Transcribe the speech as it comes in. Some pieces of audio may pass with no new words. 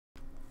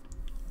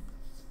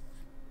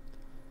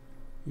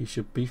He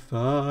should be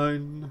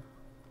fine.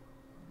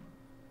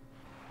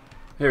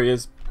 Here he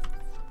is.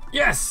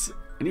 Yes!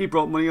 And he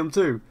brought money on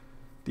too.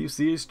 Deep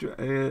sea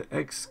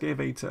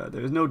excavator.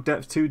 There is no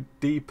depth too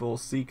deep or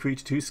sea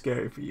creature too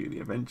scary for you. The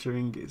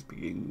adventuring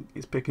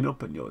is picking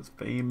up and your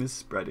fame is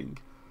spreading.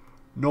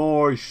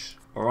 Nice!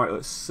 Alright,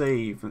 let's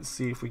save. Let's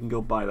see if we can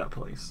go buy that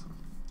place.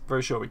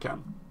 Very sure we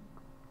can.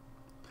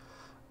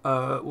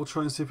 We'll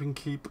try and see if we can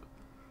keep...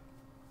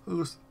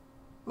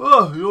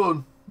 Oh,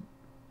 yawn.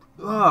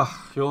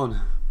 Ah,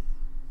 yawn.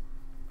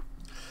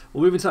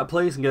 We'll move into that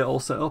place and get it all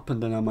set up,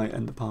 and then I might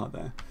end the part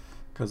there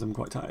because I'm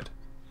quite tired.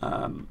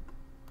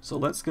 So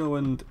let's go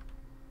and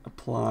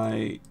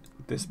apply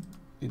this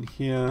in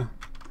here.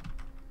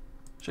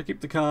 Should I keep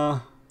the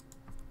car?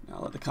 No,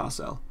 I'll let the car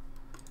sell.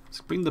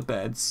 Let's bring the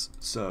beds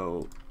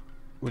so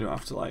we don't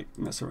have to like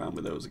mess around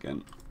with those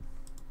again.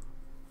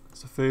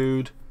 So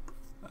food.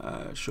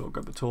 Sure,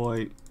 grab a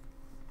toy.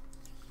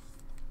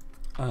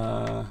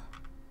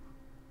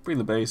 Bring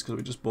the base because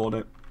we just bought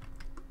it.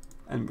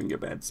 And bring your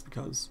beds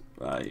because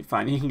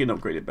fine, he can get an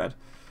upgraded bed.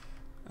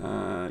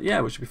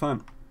 Yeah, we should be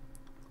fine.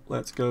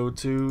 Let's go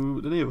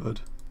to the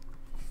neighborhood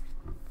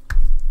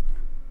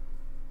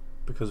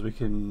because we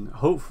can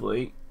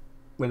hopefully,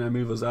 when I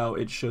move us out,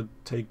 it should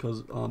take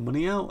us our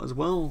money out as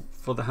well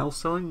for the house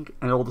selling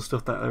and all the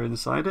stuff that are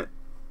inside it.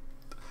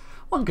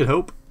 One could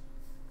hope.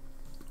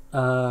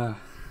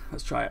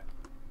 Let's try it.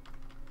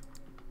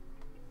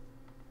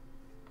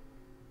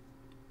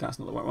 That's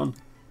not the right one.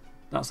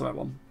 That's the right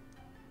one.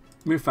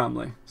 Move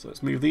family. So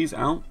let's move these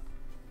out.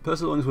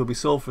 Personal belongings will be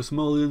sold for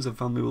simoleons and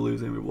family will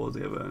lose any rewards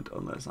they have earned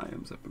unless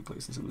items have been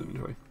placed in some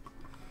inventory.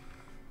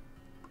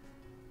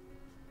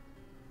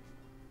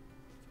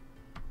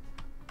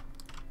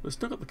 We've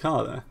still got the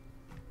car there.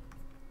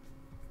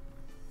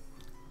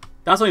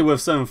 That's only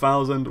worth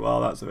 7,000. Well,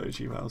 that's a very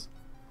cheap house.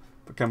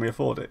 But can we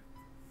afford it?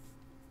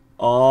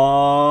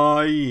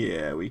 Oh,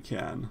 yeah, we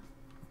can.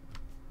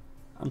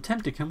 I'm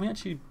tempted. Can we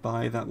actually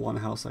buy that one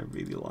house I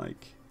really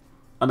like?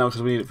 Oh, no,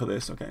 because we need it for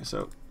this. Okay,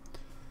 so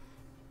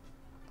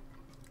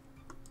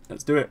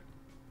let's do it.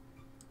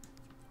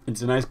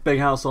 It's a nice big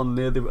house on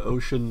near the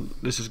ocean.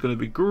 This is going to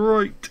be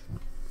great.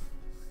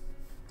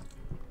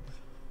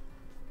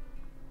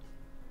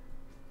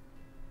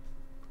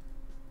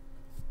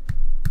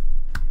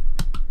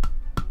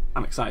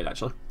 I'm excited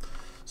actually.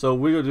 So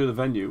we're going to do the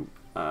venue,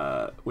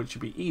 which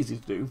should be easy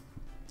to do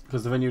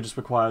because the venue just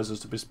requires us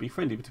to just be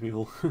friendly to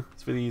people.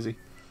 It's really easy.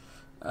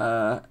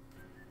 But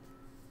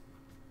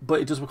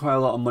it does require a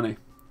lot of money.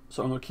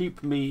 So I'm going to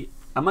keep me...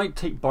 I might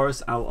take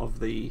Boris out of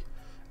the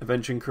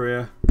adventuring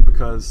career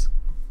because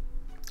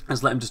I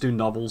just let him just do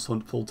novels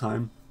full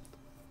time.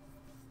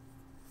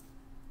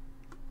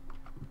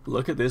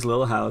 Look at this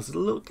little house. It's a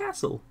little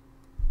castle.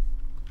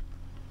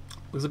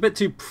 Looks a bit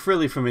too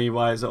frilly for me.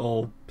 Why is it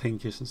all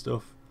pinkish and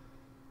stuff?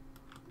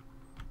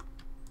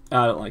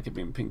 I don't like it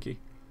being pinky.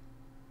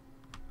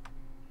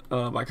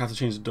 But I have to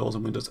change the doors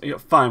and windows. Yeah,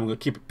 fine, I'm going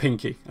to keep it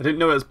pinky. I didn't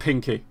know it was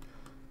pinky.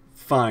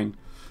 Fine.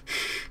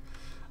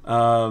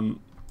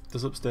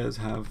 Does upstairs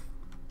have...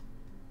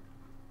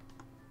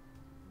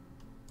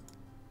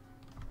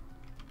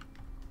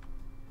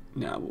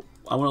 Now,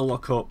 I want to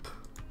lock up...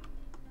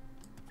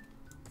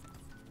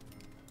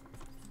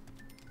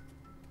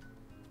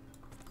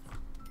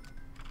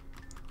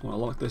 I want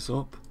to lock this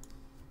up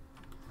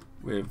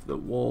with the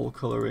wall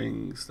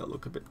colourings that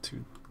look a bit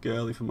too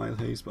girly for my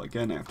taste, but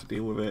again I have to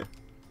deal with it.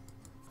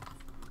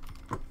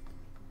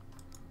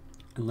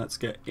 And let's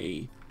get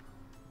a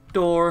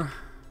door.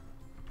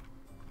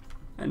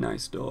 A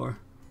nice door.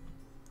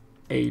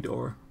 A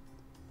door.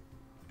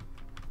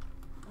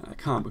 I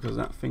can't because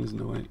that thing's in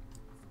the way.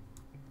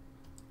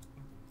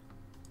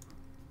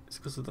 It's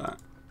because of that.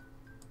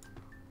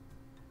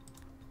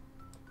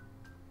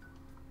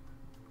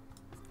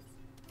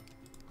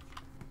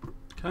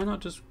 Can I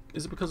not just...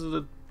 Is it because of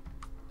the...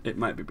 It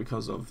might be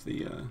because of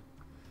the...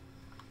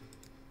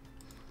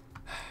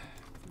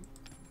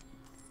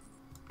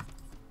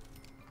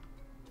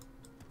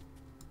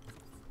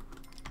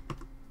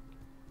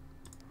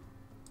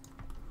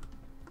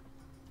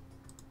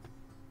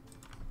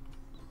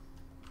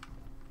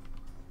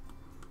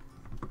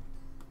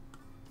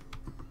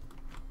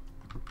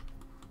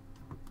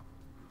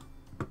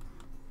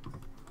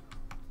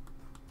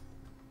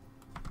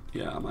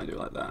 Yeah, I might do it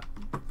like that.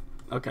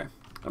 Okay.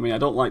 I mean, I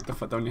don't like the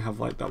fact that I only have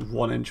like that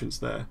one entrance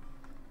there.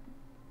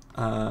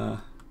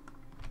 Let's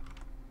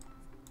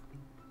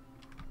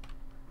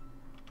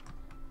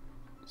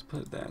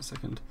put it there a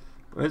second.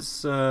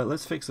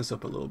 Let's fix this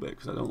up a little bit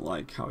because I don't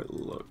like how it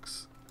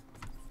looks.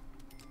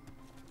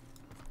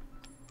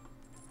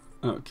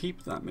 Oh,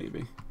 keep that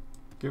maybe.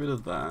 Get rid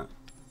of that.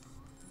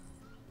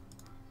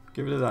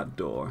 Get rid of that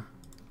door.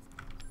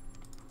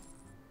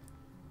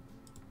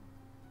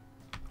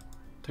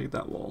 Take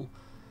that wall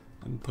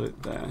and put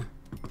it there.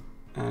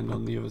 And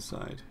on the other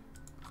side.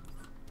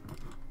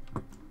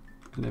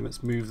 And then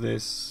let's move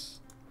this.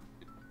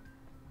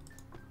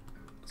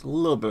 It's a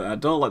little bit... I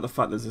don't like the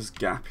fact there's this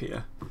gap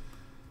here.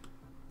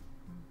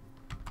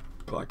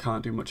 But I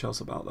can't do much else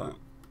about that.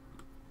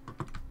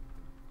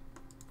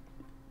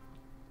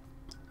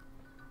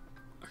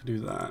 could do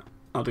that.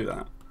 I'll do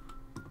that.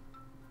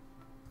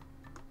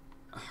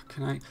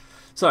 Can I?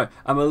 Sorry,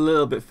 I'm a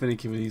little bit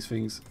finicky with these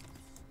things.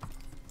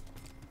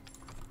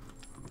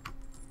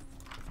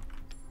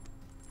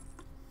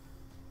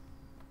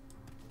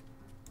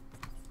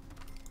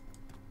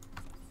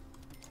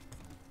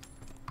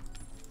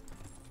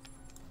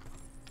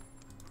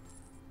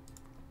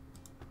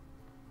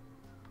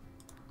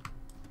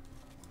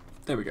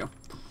 There we go.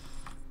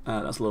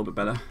 That's a little bit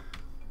better.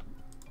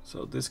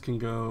 So this can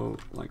go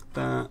like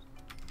that.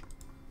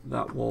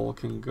 That wall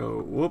can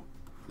go whoop.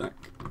 That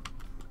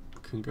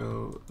can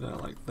go there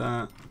like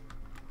that.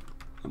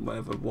 And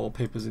whatever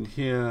wallpaper's in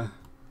here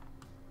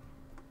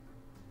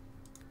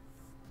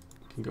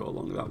can go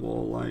along that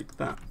wall like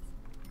that.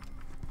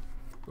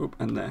 Oop,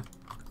 and there.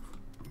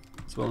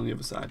 As well on the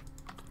other side.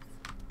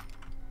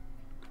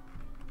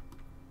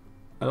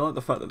 I don't like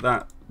the fact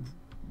that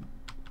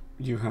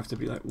you have to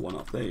be like one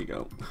off. There you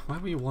go. Why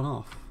were you one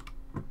off?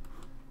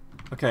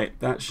 Okay,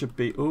 that should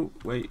be... Oh,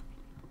 wait.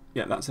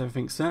 Yeah, that's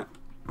everything set.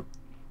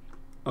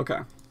 Okay.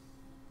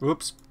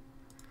 Whoops.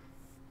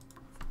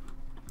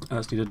 I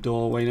just need a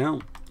doorway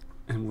now.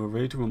 And we're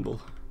ready to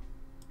rumble.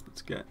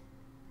 Let's get...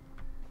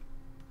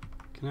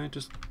 Can I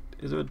just...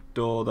 Is there a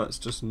door that's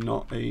just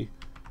not a...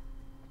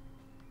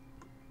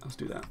 Let's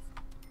do that.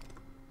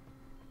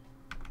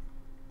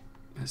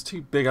 It's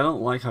too big. I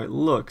don't like how it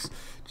looks.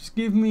 Just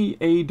give me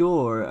a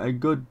door, a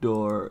good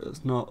door.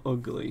 It's not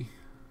ugly.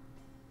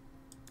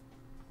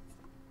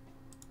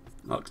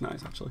 That looks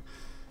nice, actually.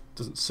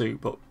 Doesn't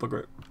suit, but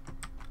bugger it.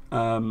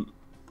 Go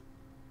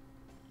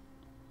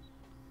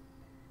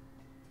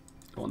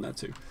on there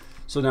too.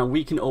 So now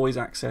we can always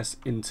access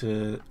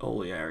into all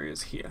the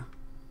areas here.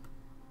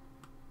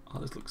 Oh,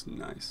 this looks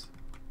nice.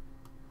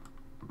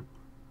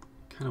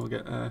 Kind of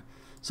get.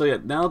 So yeah,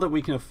 now that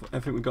we can,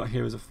 everything we got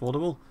here is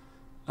affordable.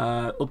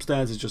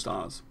 Upstairs is just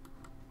ours.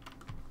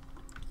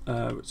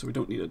 So we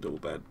don't need a double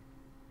bed.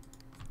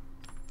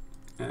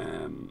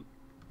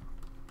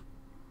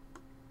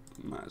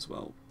 Might as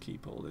well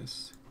keep all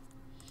this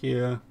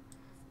here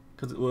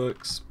because it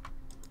works.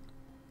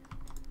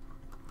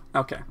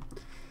 Okay.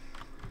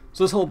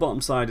 So this whole bottom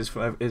side is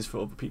for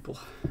other people,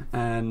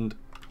 and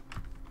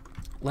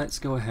let's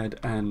go ahead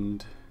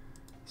and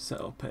set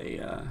up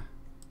a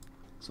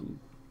some.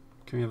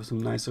 Can we have some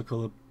nicer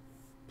colour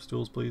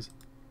stools, please?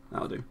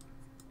 That'll do.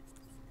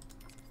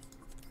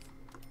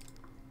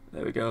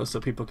 There we go, so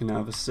people can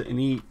have a sit and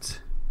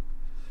eat.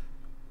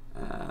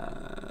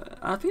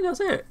 I think that's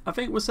it. I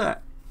think we're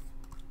set.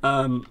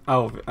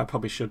 Oh, I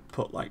probably should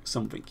put like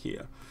something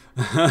here.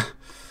 Let's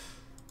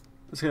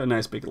get a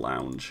nice big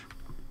lounge.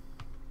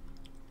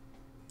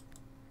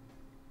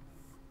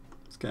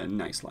 Let's get a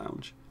nice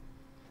lounge.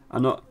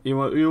 I'm not. You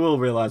will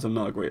realize I'm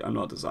not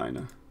a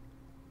designer.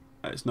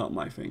 It's not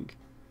my thing.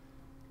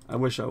 I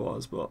wish I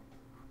was, but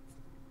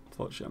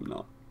unfortunately I'm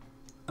not.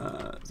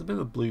 There's a bit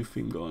of a blue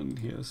theme going on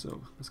here,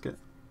 so let's get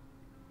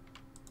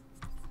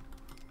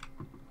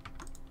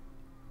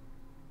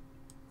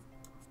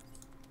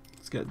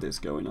this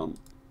going on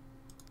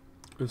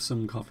with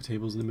some coffee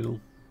tables in the middle.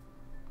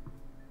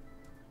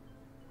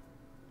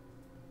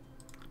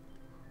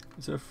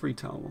 Is there a free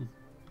towel one?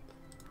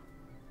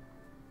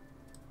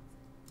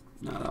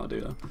 No, that'll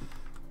do though.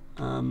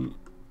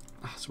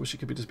 I just wish it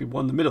could just be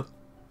one in the middle.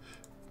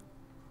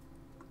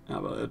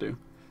 Ah, well, it'll do.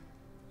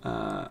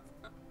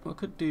 What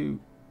could do?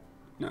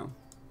 No,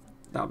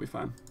 that'll be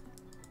fine.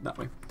 That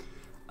way.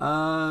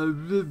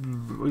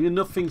 We need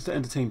enough things to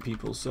entertain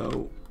people,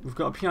 so we've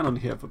got a piano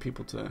here for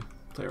people to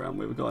play around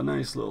with. We've got a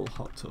nice little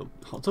hot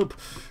tub.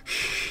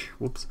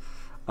 Whoops.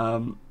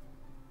 Do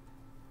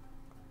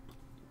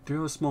you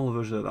have a smaller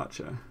version of that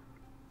chair?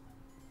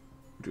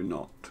 Do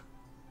not.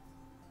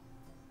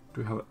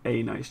 Do we have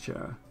a nice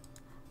chair?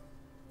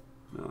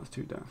 No, that's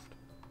too daft.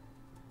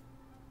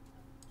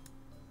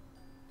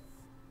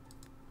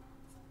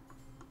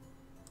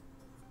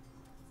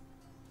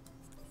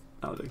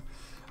 That'll do.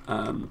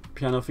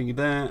 Piano thingy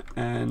there,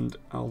 and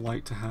I'll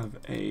like to have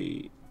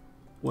a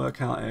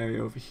workout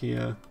area over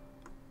here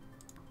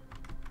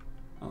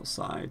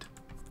outside.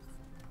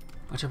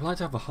 Actually, I'd like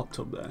to have a hot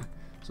tub there,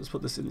 so let's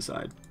put this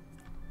inside.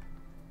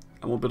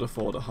 I won't be able to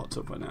afford a hot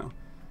tub right now,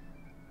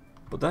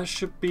 but that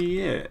should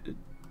be it.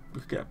 We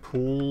could get a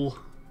pool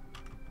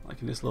like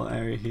in this little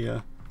area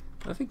here.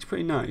 I think it's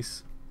pretty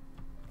nice.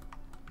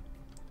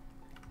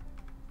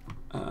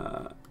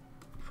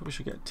 Probably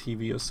should get a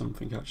TV or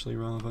something actually,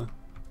 rather.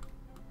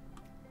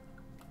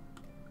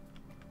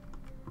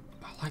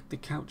 I like the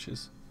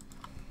couches.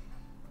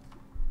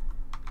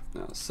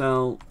 Now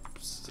sell.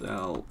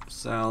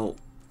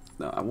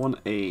 No, I would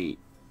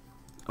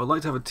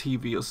like to have a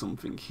TV or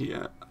something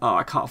here. Oh,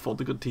 I can't afford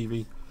the good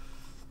TV.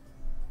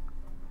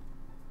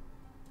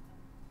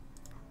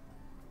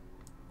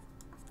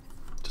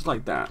 Just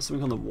like that,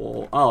 something on the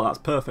wall. Oh, that's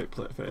perfect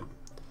fit.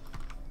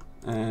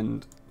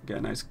 And get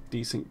a nice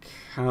decent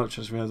couch.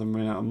 I just realised I'm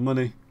running out of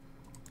money.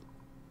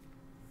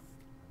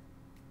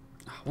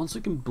 I want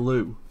something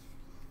blue.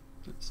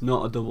 It's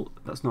not a double.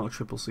 That's not a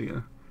triple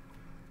seater.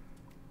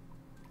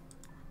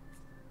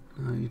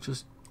 You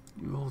just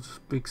They're all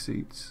just big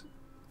seats.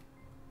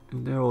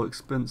 And they're all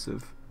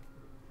expensive.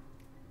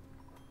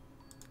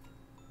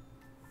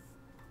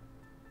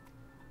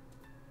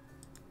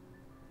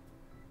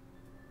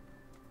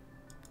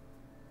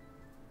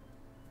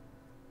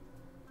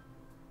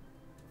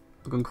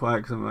 I've gone quiet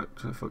because I'm like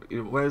trying to fuck.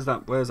 Where's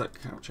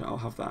that couch? I'll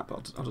have that,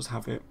 but I'll just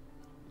have it.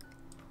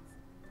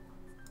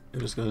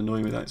 It's just going to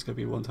annoy me that it's going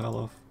to be one tile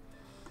off.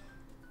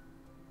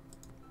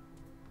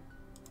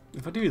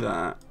 If I do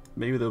that,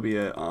 maybe there'll be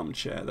an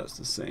armchair that's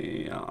the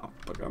same. Oh,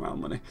 bugger, I'm out of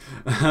money.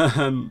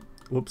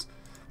 Whoops.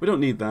 We don't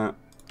need that.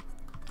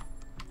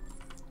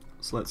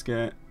 So let's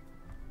get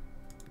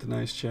the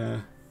nice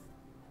chair.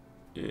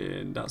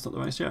 And that's not the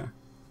nice chair.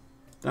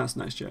 That's a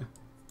nice chair.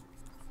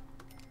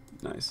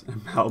 Nice.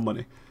 I'm out of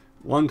money.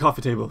 One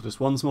coffee table. Just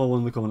one small one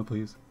in the corner,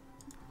 please.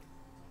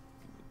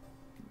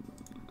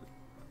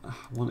 I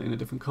want it in a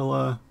different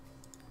colour.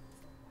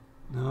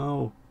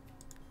 No.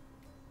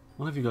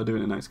 What have you got to do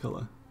in a nice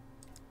colour?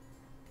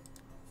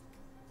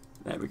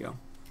 There we go.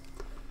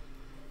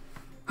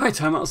 Hi,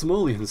 time out of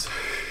simoleons.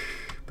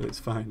 But it's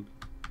fine.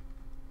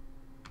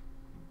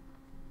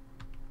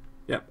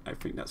 Yep, I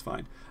think that's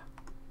fine.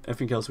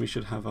 Everything else we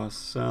should have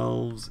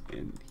ourselves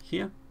in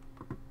here.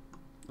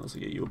 Also,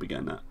 yeah, you'll be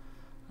getting that.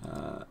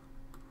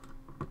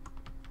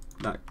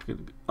 That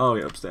could be, oh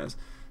yeah, upstairs.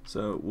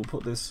 So we'll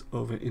put this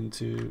over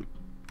into. Do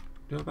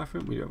we have a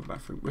bathroom? We do have a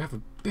bathroom. We have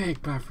a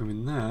big bathroom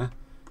in there.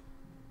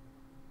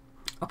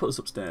 I'll put this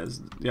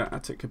upstairs. The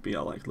attic could be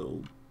our like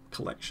little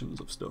collections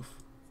of stuff.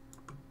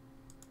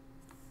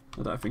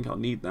 Although I think I'll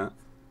need that.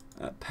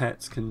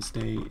 Pets can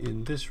stay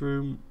in this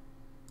room.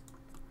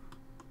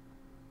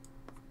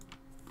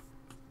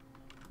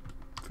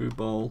 Food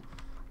bowl.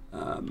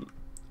 Or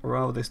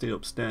rather they stay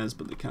upstairs,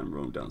 but they can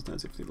roam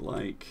downstairs if they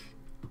like.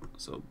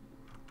 So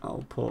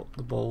I'll put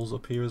the bowls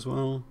up here as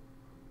well.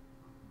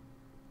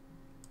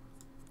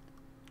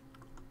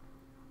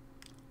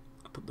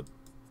 I'll put the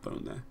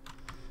phone there.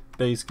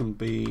 Base can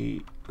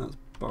be, that's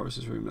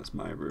Boris's room, that's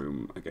my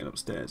room. Again,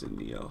 upstairs in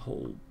the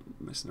whole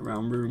messing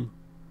around room.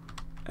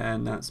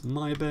 And that's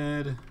my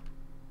bed,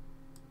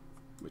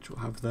 which we'll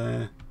have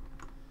there.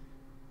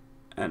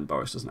 And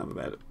Boris doesn't have a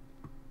bed.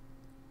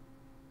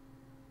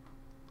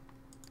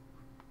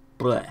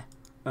 Bleh.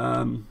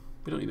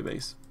 We don't need a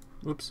base.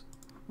 Whoops.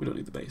 We don't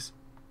need the base.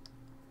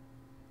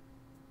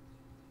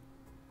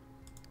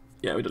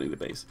 Yeah, we don't need the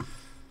base.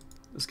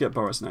 Let's get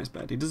Boris a nice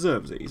bed. He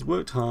deserves it. He's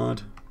worked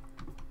hard.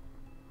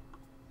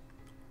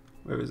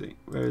 Where is he?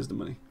 Where is the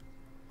money?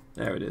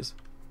 There it is.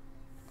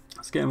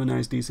 Let's get him a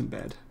nice, decent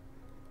bed.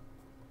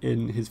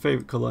 In his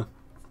favourite colour,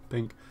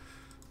 pink.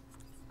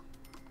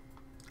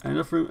 And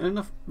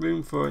enough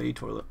room for a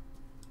toilet.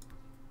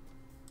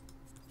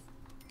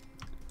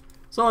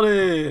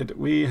 Sorted!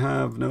 We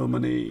have no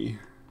money.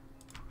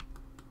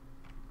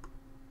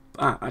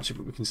 Ah,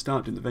 actually, we can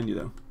start doing the venue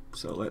though.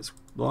 So let's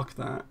block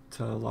that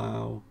to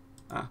allow.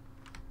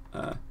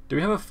 Do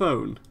we have a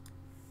phone?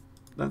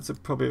 That's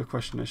probably a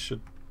question I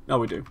should. Oh,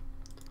 we do.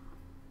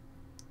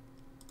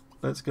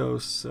 Let's go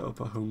set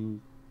up a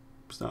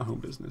start a home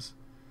business,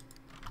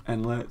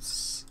 and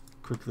let's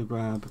quickly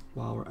grab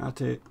while we're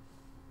at it.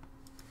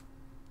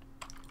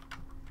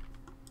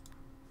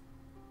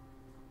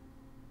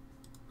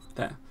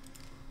 There.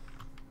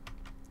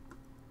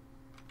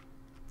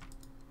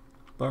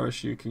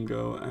 Boris, you can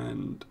go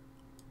and.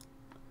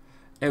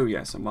 Oh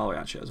yes, and while we're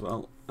at it as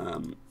well.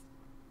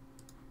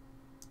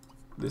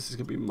 This is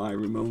gonna be my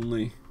room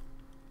only.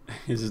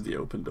 This is the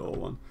open door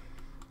one.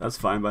 That's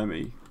fine by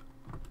me.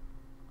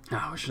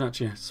 Oh, we should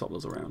actually swap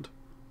those around.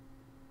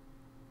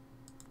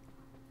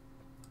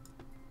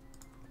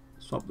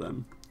 Swap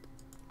them.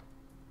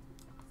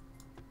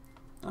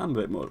 I'm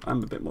a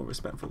bit more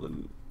respectful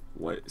than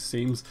what it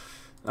seems.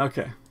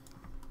 Okay.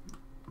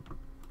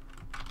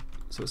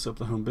 So let's set up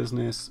the home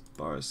business.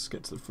 Boris,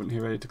 get to the front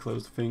here ready to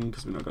close the thing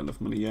because we've not got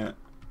enough money yet.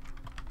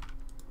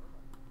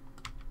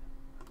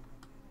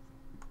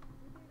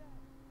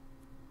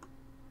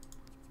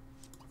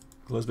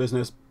 Close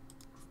business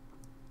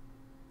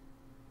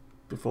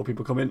before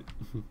people come in.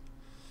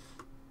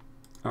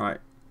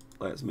 Alright,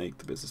 let's make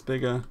the business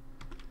bigger.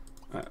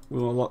 Alright, we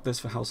will lock this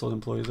for household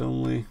employees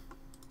only.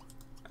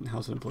 And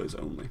household employees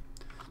only.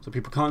 So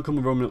people can't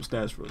come roaming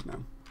upstairs for us now.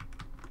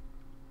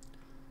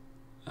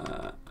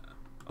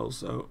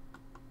 Also,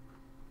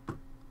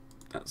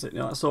 that's it.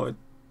 Yeah, that's sorted.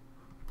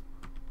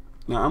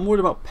 Now, I'm worried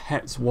about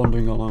pets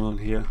wandering on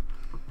here.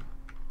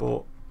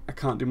 But I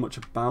can't do much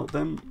about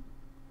them.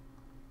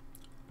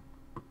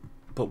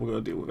 But we're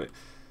going to deal with it.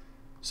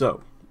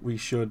 So, we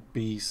should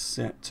be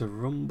set to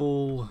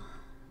rumble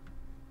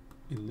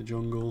in the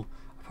jungle.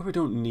 I probably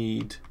don't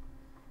need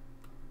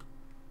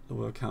the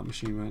workout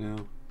machine right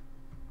now.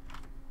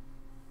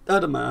 I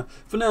don't matter.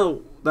 For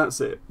now,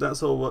 that's it.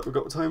 That's all what we've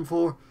got time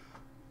for.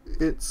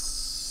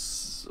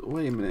 It's...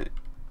 Wait a minute.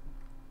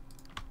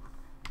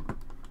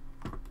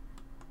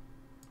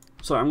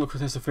 Sorry, I'm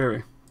looking at a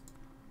theory.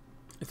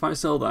 If I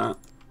sell that...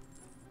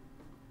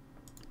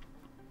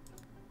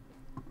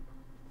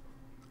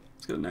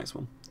 Let's get a nice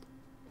one.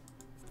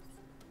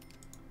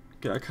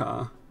 Get a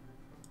car.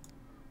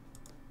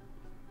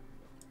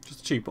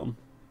 cheap one.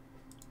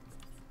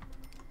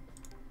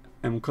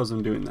 And because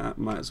I'm doing that,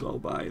 might as well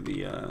buy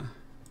the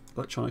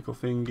electronical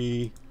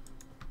thingy.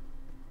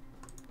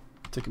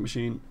 Ticket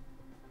machine.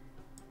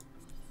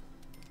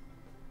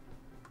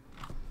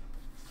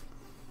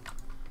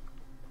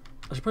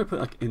 I should probably put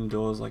like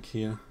indoors, like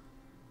here.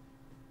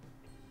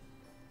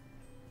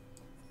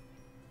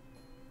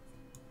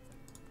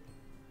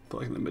 Put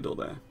like in the middle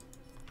there.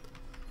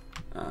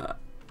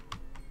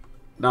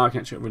 Now I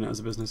can't run it as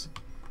a business.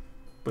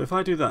 But if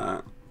I do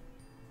that,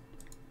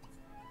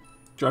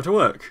 do I have to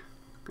work?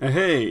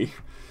 Hey!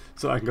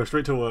 So I can go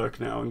straight to work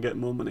now and get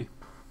more money.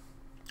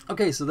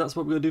 Okay, so that's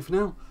what we're going to do for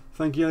now.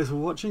 Thank you guys for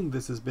watching.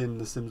 This has been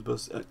the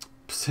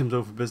Sims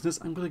Over Business.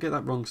 I'm going to get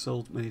that wrong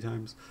sold many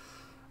times.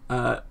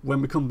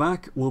 When we come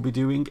back, we'll be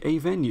doing a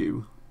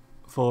venue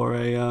for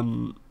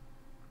a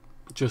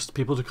just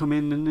people to come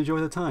in and enjoy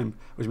their time,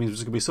 which means we're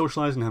just going to be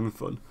socialising and having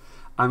fun.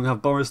 I'm going to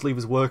have Boris leave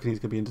his work and he's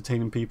going to be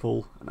entertaining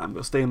people, and I'm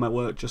going to stay in my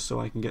work just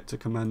so I can get to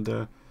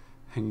Commander.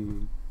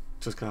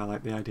 Just kind of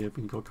like the idea of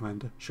being called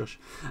Commander. Shush.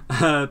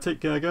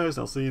 Take care, guys.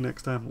 I'll see you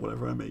next time,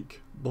 whatever I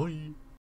make. Bye.